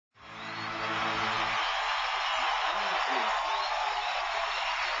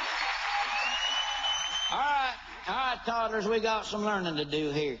toddlers, we got some learning to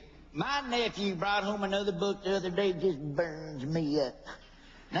do here. My nephew brought home another book the other day, just burns me up.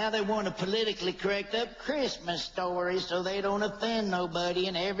 Now they want to politically correct up Christmas stories so they don't offend nobody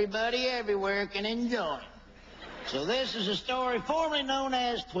and everybody everywhere can enjoy them. So this is a story formerly known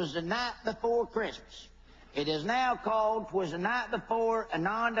as "'Twas the Night Before Christmas." It is now called "'Twas the Night Before a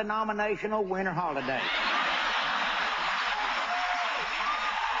Non-Denominational Winter Holiday."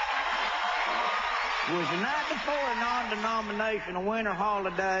 It was the night before a non-denominational winter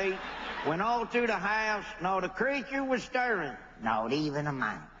holiday when all through the house not a creature was stirring, not even a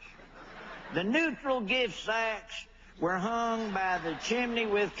mouse. The neutral gift sacks were hung by the chimney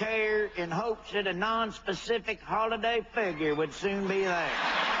with care in hopes that a non-specific holiday figure would soon be there.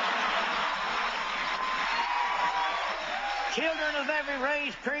 Children of every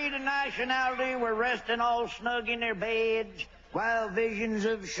race, creed, and nationality were resting all snug in their beds, while visions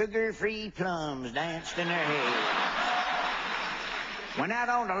of sugar-free plums danced in their heads. When out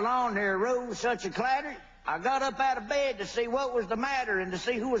on the lawn there arose such a clatter, I got up out of bed to see what was the matter and to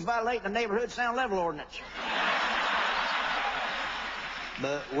see who was violating the neighborhood sound level ordinance.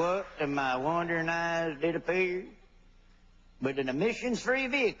 But what to my wondering eyes did appear but an emissions-free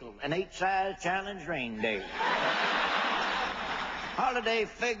vehicle, an 8-size challenge reindeer. Holiday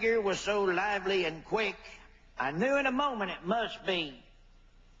figure was so lively and quick, I knew in a moment it must be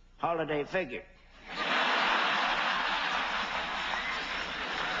Holiday Figure.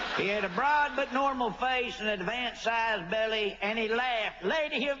 He had a broad but normal face and an advanced-sized belly, and he laughed,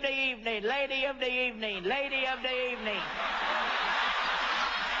 "Lady of the evening, lady of the evening, lady of the evening."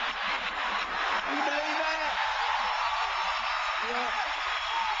 You believe that?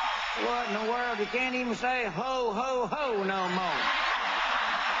 What in the world? You can't even say ho, ho, ho no more.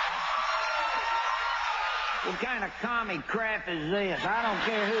 What kind of commie crap is this? I don't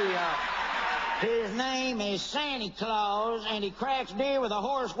care who you are. His name is Santa Claus, and he cracks deer with a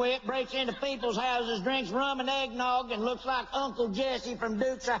horsewhip, breaks into people's houses, drinks rum and eggnog, and looks like Uncle Jesse from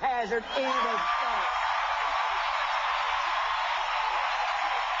Dukes of Hazzard in the